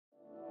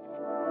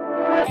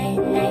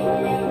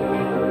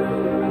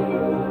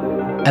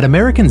At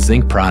American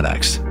Zinc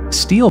Products,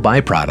 steel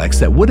byproducts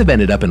that would have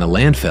ended up in a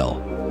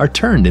landfill are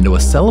turned into a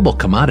sellable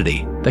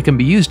commodity that can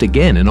be used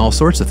again in all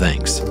sorts of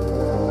things.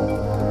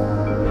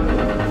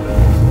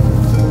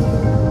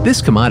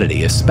 This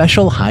commodity is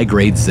special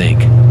high-grade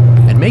zinc,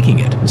 and making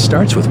it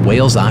starts with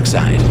Wales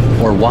oxide,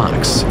 or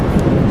wax.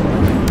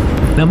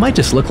 Now, it might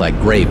just look like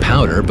gray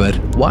powder, but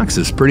wax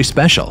is pretty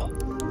special.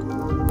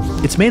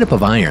 It's made up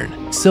of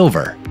iron,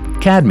 silver,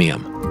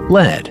 cadmium,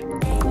 lead,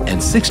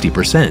 and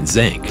 60%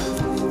 zinc.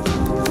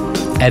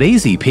 At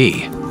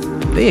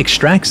AZP, they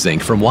extract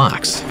zinc from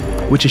wax,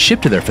 which is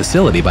shipped to their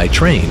facility by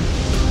train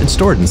and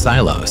stored in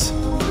silos.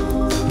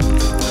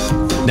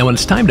 Now, when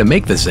it's time to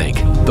make the zinc,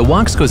 the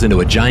wax goes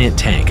into a giant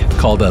tank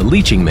called a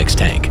leaching mix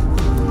tank,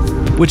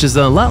 which is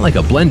a lot like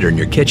a blender in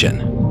your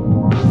kitchen,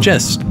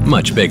 just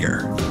much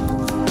bigger.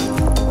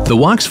 The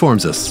wax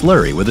forms a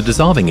slurry with a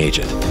dissolving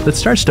agent that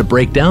starts to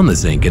break down the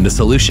zinc into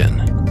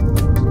solution.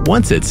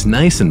 Once it's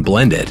nice and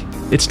blended,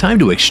 it's time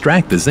to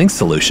extract the zinc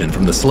solution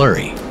from the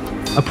slurry,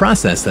 a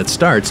process that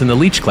starts in the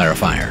leach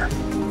clarifier.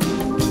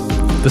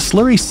 The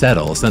slurry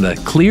settles and a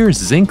clear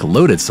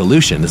zinc-loaded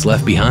solution is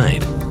left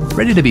behind,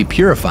 ready to be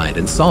purified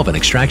in solvent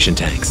extraction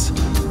tanks.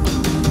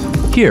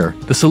 Here,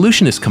 the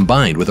solution is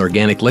combined with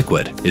organic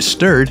liquid, is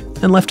stirred,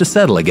 and left to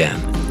settle again.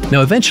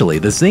 Now eventually,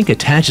 the zinc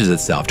attaches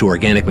itself to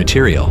organic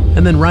material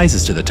and then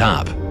rises to the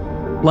top,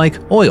 like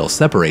oil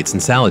separates in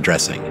salad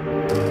dressing.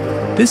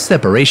 This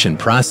separation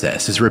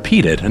process is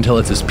repeated until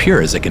it's as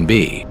pure as it can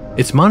be.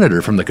 It's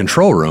monitored from the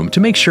control room to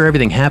make sure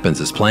everything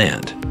happens as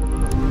planned.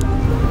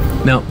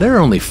 Now, there are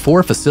only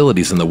 4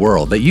 facilities in the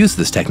world that use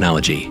this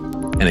technology,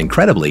 and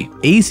incredibly,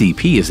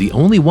 AZP is the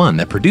only one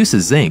that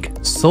produces zinc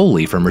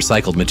solely from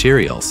recycled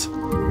materials.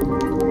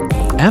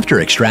 After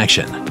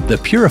extraction, the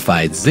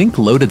purified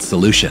zinc-loaded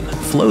solution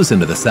flows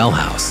into the cell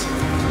house.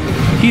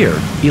 Here,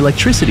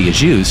 electricity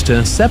is used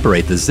to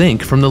separate the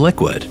zinc from the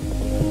liquid.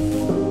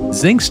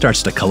 Zinc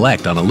starts to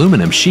collect on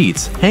aluminum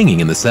sheets hanging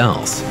in the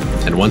cells,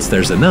 and once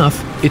there's enough,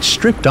 it's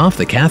stripped off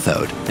the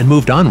cathode and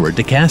moved onward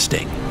to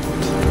casting.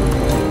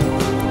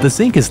 The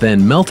zinc is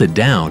then melted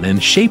down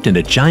and shaped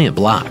into giant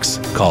blocks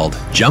called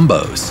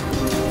jumbos.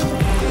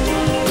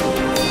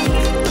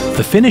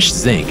 The finished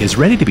zinc is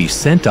ready to be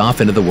sent off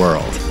into the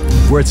world,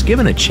 where it's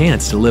given a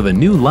chance to live a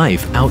new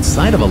life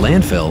outside of a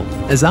landfill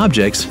as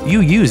objects you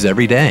use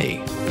every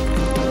day.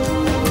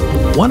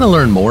 Want to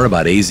learn more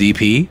about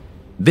AZP?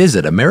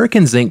 Visit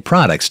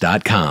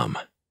AmericanZincProducts.com.